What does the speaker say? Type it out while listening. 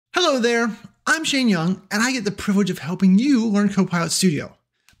Hello there, I'm Shane Young, and I get the privilege of helping you learn Copilot Studio.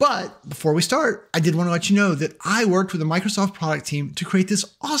 But before we start, I did want to let you know that I worked with the Microsoft product team to create this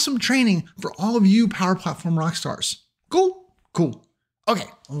awesome training for all of you Power Platform rock stars. Cool? Cool. Okay,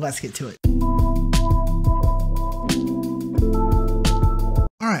 let's get to it.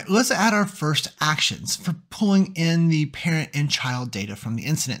 All right, let's add our first actions for pulling in the parent and child data from the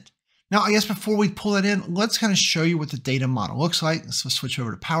incident. Now, I guess before we pull it in, let's kind of show you what the data model looks like. So switch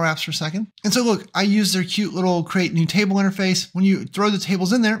over to Power Apps for a second. And so look, I use their cute little create new table interface. When you throw the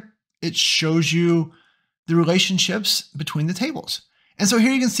tables in there, it shows you the relationships between the tables. And so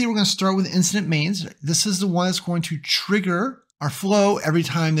here you can see we're going to start with incident mains. This is the one that's going to trigger our flow every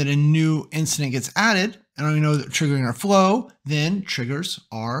time that a new incident gets added. And we know that triggering our flow then triggers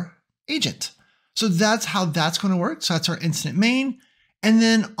our agent. So that's how that's going to work. So that's our incident main. And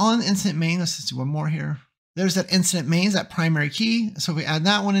then on incident main, let's just do one more here. There's that incident mains, that primary key. So if we add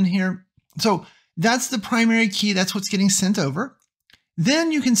that one in here. So that's the primary key. That's what's getting sent over.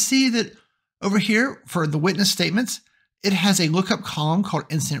 Then you can see that over here for the witness statements, it has a lookup column called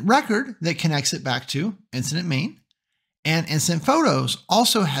incident record that connects it back to incident main. And incident photos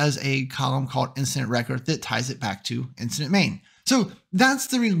also has a column called incident record that ties it back to incident main. So that's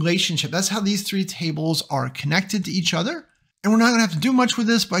the relationship. That's how these three tables are connected to each other. And we're not going to have to do much with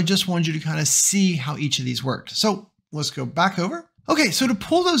this, but I just wanted you to kind of see how each of these worked. So let's go back over. Okay, so to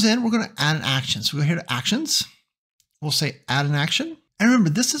pull those in, we're going to add an action. So we'll go here to actions. We'll say add an action. And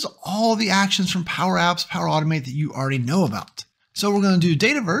remember, this is all the actions from Power Apps, Power Automate that you already know about. So we're going to do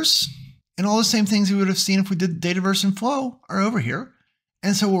Dataverse, and all the same things we would have seen if we did Dataverse and Flow are over here.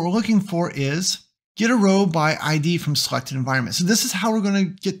 And so what we're looking for is get a row by ID from selected environment. So this is how we're going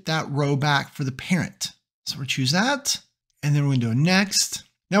to get that row back for the parent. So we'll choose that. And then we're going to do a next.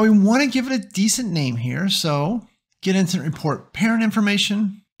 Now we want to give it a decent name here. So get incident report parent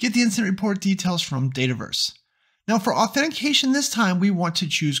information, get the incident report details from Dataverse. Now for authentication this time, we want to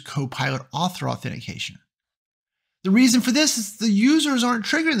choose Copilot Author Authentication. The reason for this is the users aren't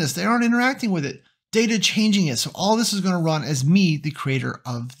triggering this. They aren't interacting with it. Data changing it. So all this is going to run as me, the creator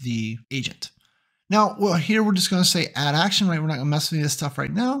of the agent. Now, well, here we're just going to say add action, right? We're not going to mess with this stuff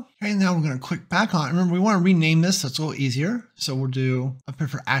right now. Okay, now we're going to click back on it. Remember, we want to rename this so it's a little easier. So we'll do up here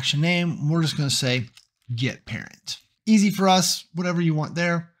for action name. We're just going to say get parent. Easy for us, whatever you want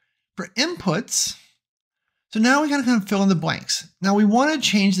there. For inputs, so now we got to kind of fill in the blanks. Now we want to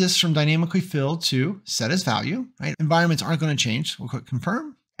change this from dynamically fill to set as value, right? Environments aren't going to change. We'll click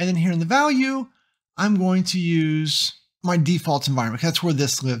confirm. And then here in the value, I'm going to use my default environment. That's where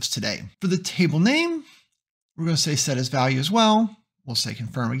this lives today. For the table name, we're going to say set as value as well. We'll say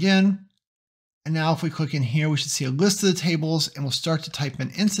confirm again. And now if we click in here, we should see a list of the tables and we'll start to type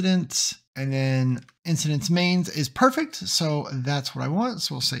in incidents, and then incidents mains is perfect. So that's what I want.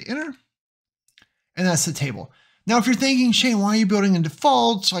 So we'll say enter, and that's the table. Now, if you're thinking, Shane, why are you building in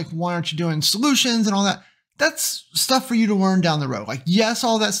defaults? Like, why aren't you doing solutions and all that? That's stuff for you to learn down the road. Like, yes,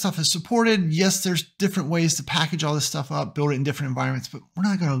 all that stuff is supported. Yes, there's different ways to package all this stuff up, build it in different environments, but we're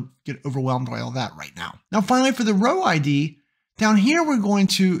not going to get overwhelmed by all that right now. Now, finally, for the row ID, down here, we're going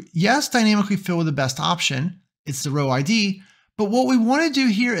to, yes, dynamically fill with the best option. It's the row ID. But what we want to do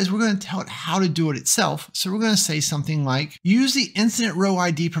here is we're going to tell it how to do it itself. So we're going to say something like, use the incident row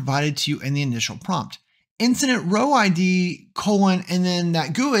ID provided to you in the initial prompt. Incident row ID : and then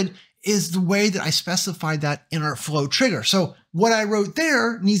that GUID is the way that I specified that in our flow trigger. So what I wrote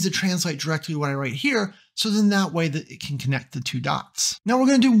there needs to translate directly to what I write here. So then that way that it can connect the two dots. Now we're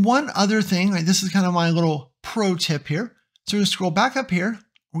going to do one other thing. Right? This is kind of my little pro tip here. So we're going to scroll back up here.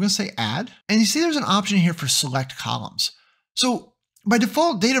 We're going to say add. And you see there's an option here for select columns. So by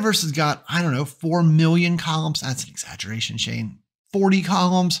default, Dataverse has got, I don't know, 4 million columns. That's an exaggeration, Shane. 40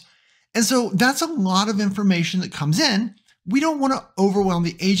 columns. And so that's a lot of information that comes in. We don't want to overwhelm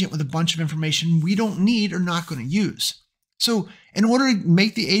the agent with a bunch of information we don't need or not going to use. So in order to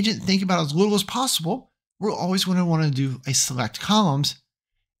make the agent think about as little as possible, we're always going to want to do a select columns.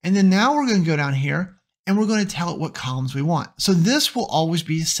 And then now we're going to go down here and we're going to tell it what columns we want. So this will always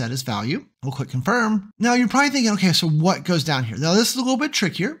be set as value. We'll click confirm. Now you're probably thinking, okay, so what goes down here? Now this is a little bit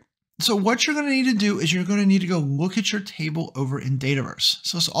trickier. So what you're going to need to do is you're going to need to go look at your table over in Dataverse.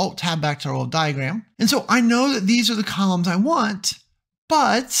 So let's alt tab back to our old diagram. And so I know that these are the columns I want,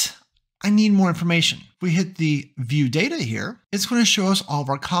 but I need more information. If we hit the view data here, it's going to show us all of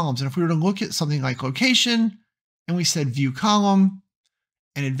our columns. And if we were to look at something like location and we said view column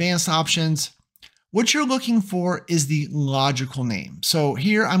and advanced options, what you're looking for is the logical name. So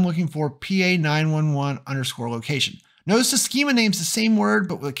here I'm looking for PA911 _ location. Notice the schema name's the same word,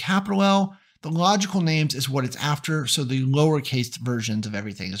 but with a capital L. The logical names is what it's after. So the lowercase versions of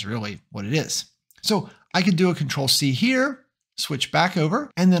everything is really what it is. So I could do a Control C here, switch back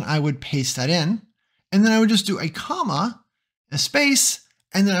over, and then I would paste that in. And then I would just do a comma, a space,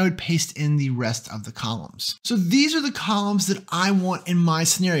 and then I would paste in the rest of the columns. So these are the columns that I want in my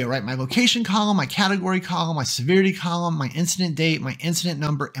scenario, right? My location column, my category column, my severity column, my incident date, my incident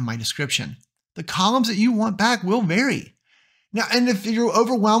number, and my description. The columns that you want back will vary. Now, and if you're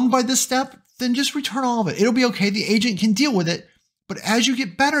overwhelmed by this step, then just return all of it. It'll be okay. The agent can deal with it. But as you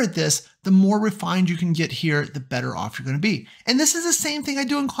get better at this, the more refined you can get here, the better off you're going to be. And this is the same thing I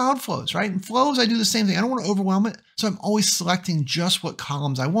do in Cloud Flows, right? In Flows, I do the same thing. I don't want to overwhelm it. So I'm always selecting just what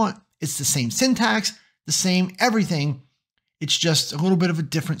columns I want. It's the same syntax, the same everything. It's just a little bit of a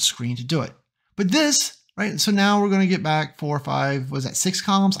different screen to do it. But this, right? So now we're going to get back 4, 5, was that 6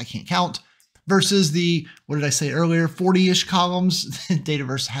 columns? I can't count. Versus the, what did I say earlier? 40-ish columns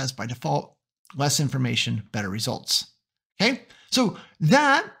Dataverse has by default. Less information, better results. Okay. So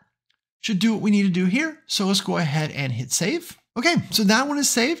that should do what we need to do here. So let's go ahead and hit save. Okay, so that one is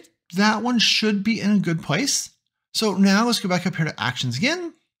saved. That one should be in a good place. So now let's go back up here to actions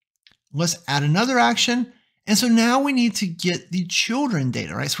again. Let's add another action. And so now we need to get the children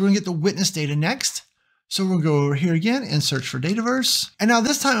data, right? So we're gonna get the witness data next. So we'll go over here again and search for Dataverse. And now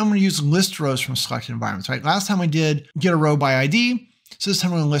this time I'm gonna use list rows from selected environments, right? Last time I did get a row by ID. So this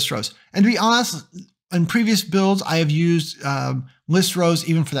time we're gonna list rows. And to be honest, in previous builds, I have used list rows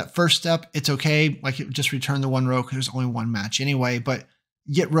even for that first step. It's okay, like it just return the one row because there's only one match anyway, but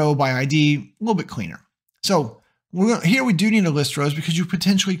get row by ID, a little bit cleaner. So here we do need to list rows because you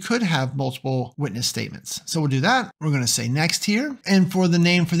potentially could have multiple witness statements. So we'll do that. We're going to say next here. And for the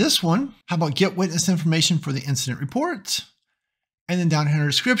name for this one, how about get witness information for the incident report? And then down here in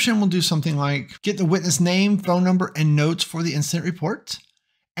the description, we'll do something like get the witness name, phone number, and notes for the incident report.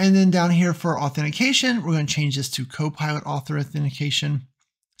 And then down here for authentication, we're going to change this to Copilot Author Authentication.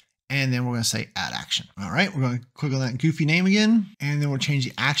 And then we're going to say add action. All right, we're going to click on that goofy name again. And then we'll change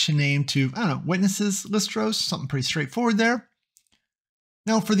the action name to, I don't know, witnesses list rows, something pretty straightforward there.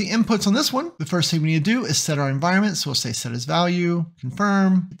 Now for the inputs on this one, the first thing we need to do is set our environment. So we'll say set as value,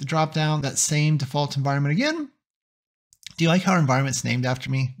 confirm, hit the drop down, that same default environment again. Do you like how our environment's named after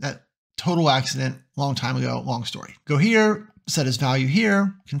me? That total accident, long time ago, long story. Go here. Set as value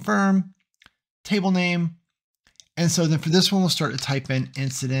here, confirm, table name. And so then for this one, we'll start to type in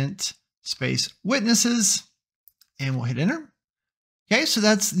incident space witnesses and we'll hit enter. Okay, so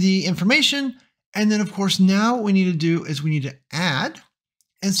that's the information. And then of course, now what we need to do is we need to add.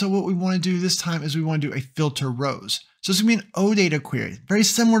 And so what we want to do this time is we want to do a filter rows. So it's going to be an oData query, very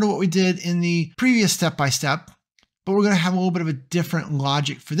similar to what we did in the previous step-by-step, but we're going to have a little bit of a different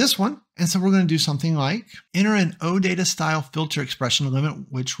logic for this one. And so we're going to do something like enter an oData style filter expression to limit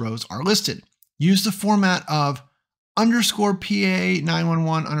which rows are listed. Use the format of underscore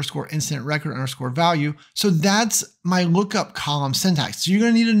PA911 underscore incident record underscore value. So that's my lookup column syntax. So you're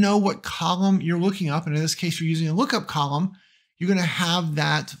going to need to know what column you're looking up. And in this case, you're using a lookup column. You're going to have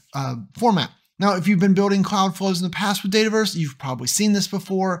that format. Now, if you've been building Cloud Flows in the past with Dataverse, you've probably seen this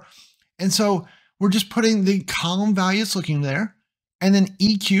before. And so we're just putting the column values looking there. And then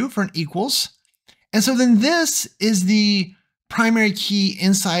EQ for an equals. And so then this is the primary key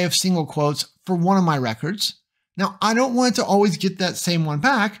inside of single quotes for one of my records. Now, I don't want to always get that same one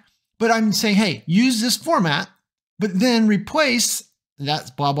back, but I'm saying, hey, use this format, but then replace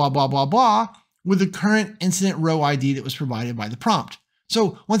that blah, blah, blah, blah, blah with the current incident row ID that was provided by the prompt.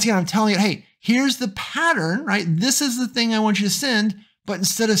 So once again, I'm telling it, hey, here's the pattern, right? This is the thing I want you to send, but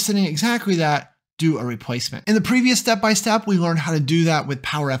instead of sending exactly that, do a replacement. In the previous step-by-step, we learned how to do that with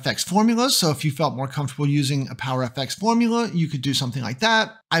PowerFX formulas. So if you felt more comfortable using a PowerFX formula, you could do something like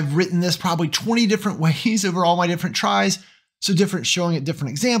that. I've written this probably 20 different ways over all my different tries. So different, showing it different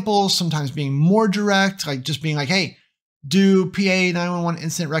examples, sometimes being more direct, like just being like, hey, do PA911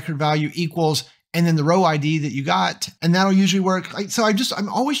 incident record value equals, and then the row ID that you got, and that'll usually work. So I'm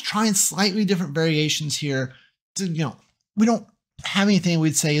always trying slightly different variations here to, we don't have anything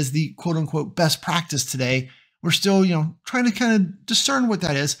we'd say is the quote unquote best practice today. We're still, trying to kind of discern what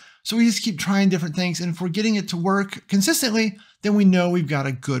that is. So we just keep trying different things. And if we're getting it to work consistently, then we know we've got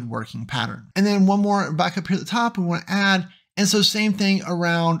a good working pattern. And then one more back up here at the top, we want to add. And so same thing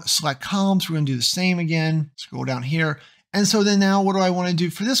around select columns. We're going to do the same again. Scroll down here. And so then now what do I want to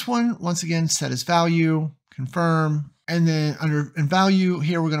do for this one? Once again, set as value, confirm. And then under in value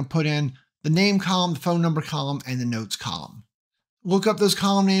here, we're going to put in the name column, the phone number column, and the notes column. Look up those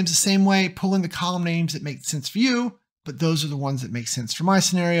column names the same way, pull in the column names that make sense for you, but those are the ones that make sense for my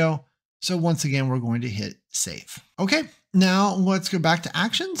scenario. So once again, we're going to hit save. Okay, now let's go back to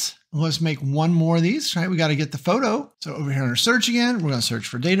actions. Let's make one more of these, right? We got to get the photo. So over here under search again, we're going to search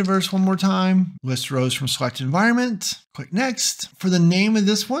for Dataverse one more time. List rows from selected environment. Click next. For the name of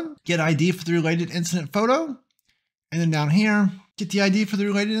this one, get ID for the related incident photo. And then down here, get the ID for the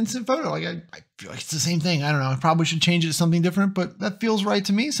related incident photo. Like I feel like it's the same thing. I don't know. I probably should change it to something different, but that feels right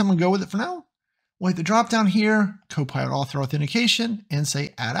to me. So I'm going to go with it for now. We'll hit the drop down here, Copilot Author Authentication, and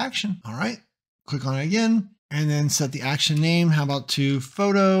say Add Action. All right. Click on it again. And then set the action name. How about to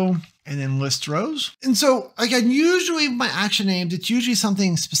photo and then list rows? And so like I usually, my action names, it's usually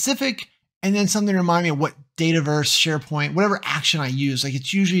something specific and then something to remind me of what Dataverse, SharePoint, whatever action I use. Like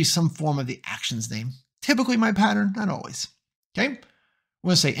it's usually some form of the action's name. Typically my pattern, not always. Okay. We're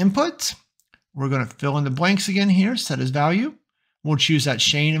going to say input. We're going to fill in the blanks again here, set as value. We'll choose that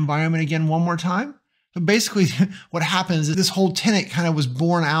Shane environment again one more time. So basically what happens is this whole tenant kind of was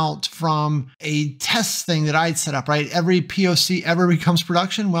born out from a test thing that I'd set up, right? Every POC ever becomes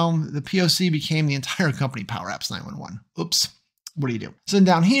production. Well, the POC became the entire company, Power Apps 911. Oops, what do you do? So then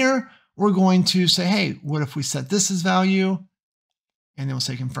down here, we're going to say, hey, what if we set this as value? And then we'll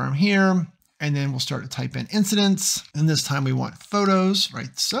say confirm here. And then we'll start to type in incidents. And this time we want photos,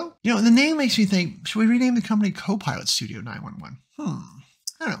 right? So, you know, the name makes me think, should we rename the company Copilot Studio 911?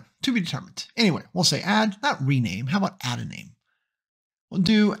 I don't know, to be determined. Anyway, we'll say add, not rename. How about add a name? We'll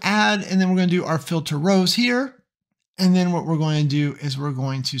do add, and then we're going to do our filter rows here. And then what we're going to do is we're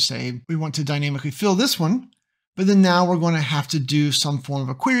going to say, we want to dynamically fill this one, but then now we're going to have to do some form of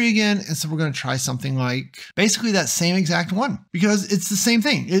a query again. And so we're going to try something like basically that same exact one, because it's the same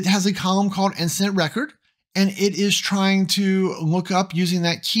thing. It has a column called incident record, and it is trying to look up using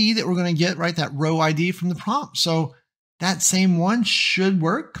that key that we're going to get, right? That row ID from the prompt. So that same one should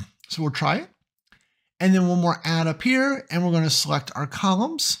work. So we'll try it. And then one more add up here, and we're going to select our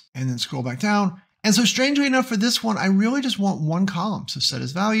columns and then scroll back down. And so strangely enough for this one, I really just want one column. So set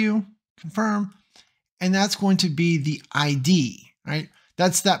as value, confirm, and that's going to be the ID, right?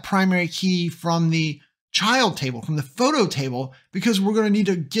 That's that primary key from the child table, from the photo table, because we're going to need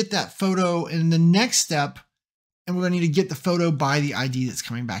to get that photo in the next step, and we're going to need to get the photo by the ID that's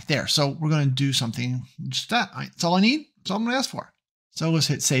coming back there. So we're going to do something just that. Right? That's all I need. That's all I'm going to ask for. So let's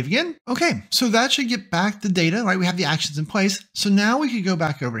hit save again. Okay, so that should get back the data, right? We have the actions in place. So now we could go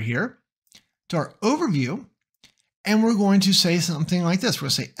back over here to our overview, and we're going to say something like this. We're going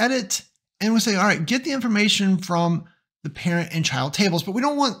to say edit, and we'll say, all right, get the information from the parent and child tables, but we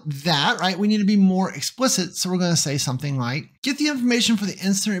don't want that, right? We need to be more explicit. So we're going to say something like, get the information for the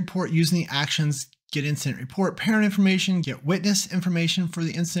incident report using the actions, get incident report parent information, get witness information for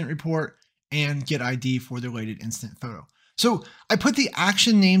the incident report, and get ID for the related incident photo. So I put the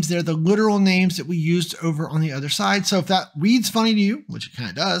action names there, the literal names that we used over on the other side. So if that reads funny to you, which it kind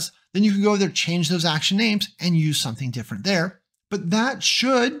of does, then you can go over there, change those action names and use something different there. But that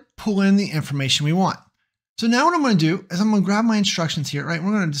should pull in the information we want. So now what I'm going to do is I'm going to grab my instructions here, right?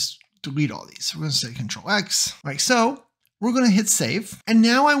 We're going to just delete all these. So we're going to say Control X, like so. We're going to hit save. And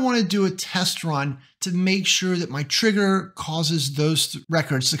now I want to do a test run to make sure that my trigger causes those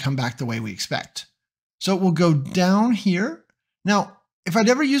records to come back the way we expect. So we'll go down here. Now, if I'd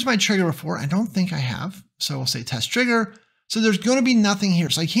ever used my trigger before, I don't think I have. So we'll say test trigger. So there's going to be nothing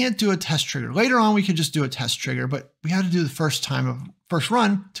here. So I can't do a test trigger. Later on, we could just do a test trigger, but we had to do the first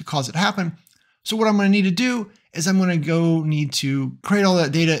run to cause it to happen. So what I'm going to need to do is I'm going to need to create all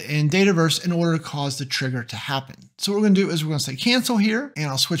that data in Dataverse in order to cause the trigger to happen. So what we're going to do is we're going to say cancel here, and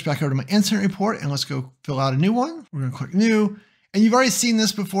I'll switch back over to my incident report, and let's go fill out a new one. We're going to click new, and you've already seen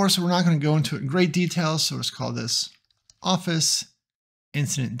this before, so we're not going to go into it in great detail. So let's call this office.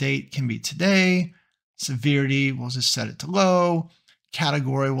 Incident date can be today. Severity, we'll just set it to low.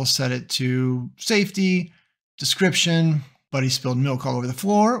 Category, we'll set it to safety. Description, buddy spilled milk all over the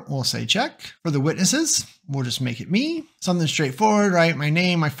floor. We'll say check. For the witnesses, we'll just make it me. Something straightforward, right? My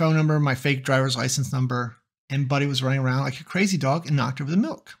name, my phone number, my fake driver's license number, and buddy was running around like a crazy dog and knocked over the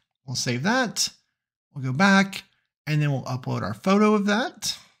milk. We'll save that. We'll go back, and then we'll upload our photo of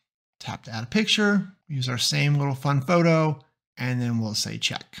that. Tap to add a picture, use our same little fun photo, and then we'll say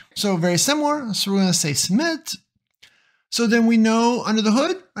check. So very similar. So we're going to say submit. So then we know under the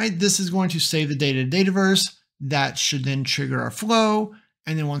hood, right? This is going to save the data to Dataverse. That should then trigger our flow.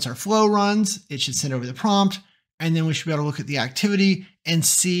 And then once our flow runs, it should send over the prompt. And then we should be able to look at the activity and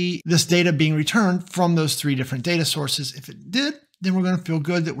see this data being returned from those 3 different data sources. If it did, then we're going to feel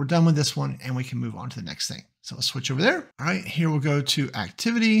good that we're done with this one and we can move on to the next thing. So let's switch over there. All right, here we'll go to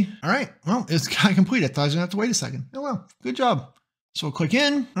activity. All right, well, it's kind of complete. I thought I was gonna have to wait a second. Oh, well, good job. So we'll click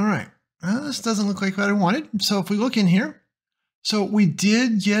in. All right, this doesn't look like what I wanted. So if we look in here, So we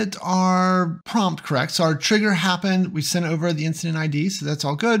did get our prompt correct. So our trigger happened. We sent over the incident ID. So that's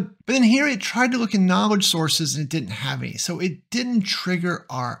all good. But then here it tried to look in knowledge sources and it didn't have any. So it didn't trigger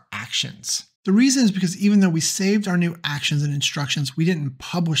our actions. The reason is because even though we saved our new actions and instructions, we didn't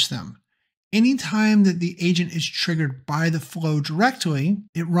publish them. Anytime that the agent is triggered by the flow directly,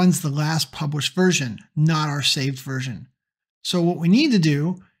 it runs the last published version, not our saved version. So what we need to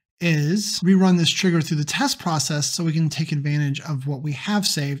do is rerun this trigger through the test process so we can take advantage of what we have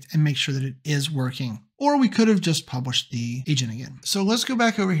saved and make sure that it is working. Or we could have just published the agent again. So let's go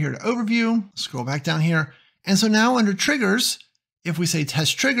back over here to overview, scroll back down here. And so now under triggers, if we say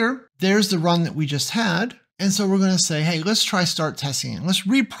test trigger, there's the run that we just had. And so we're going to say, hey, let's try start testing it. Let's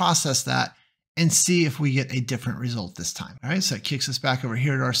reprocess that and see if we get a different result this time. All right, so it kicks us back over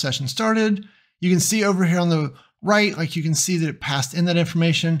here to our session started. You can see over here on the right, like you can see that it passed in that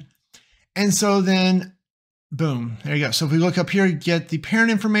information. And so then, boom, there you go. So if we look up here, get the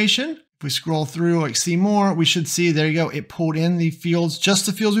parent information. If we scroll through, like see more, we should see, there you go. It pulled in the fields, just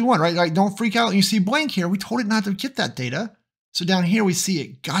the fields we want, right? Like don't freak out. You see blank here. We told it not to get that data. So down here, we see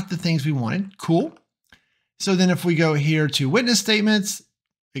it got the things we wanted. Cool. So then if we go here to witness statements,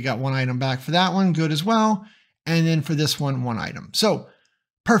 it got one item back for that one. Good as well. And then for this one item. So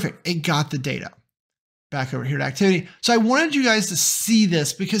perfect. It got the data. Back over here to activity. So I wanted you guys to see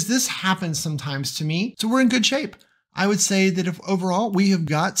this because this happens sometimes to me. So we're in good shape. I would say that if overall we have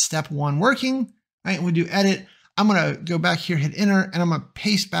got step one working, right? We do edit. I'm going to go back here, hit enter, and I'm going to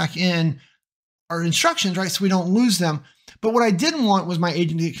paste back in our instructions, right? So we don't lose them. But what I didn't want was my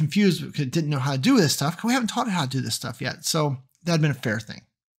agent to get confused because it didn't know how to do this stuff because we haven't taught it how to do this stuff yet. So that'd been a fair thing.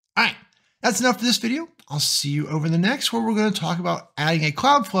 All right, that's enough for this video. I'll see you over the next where we're going to talk about adding a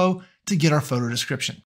cloud flow to get our photo description.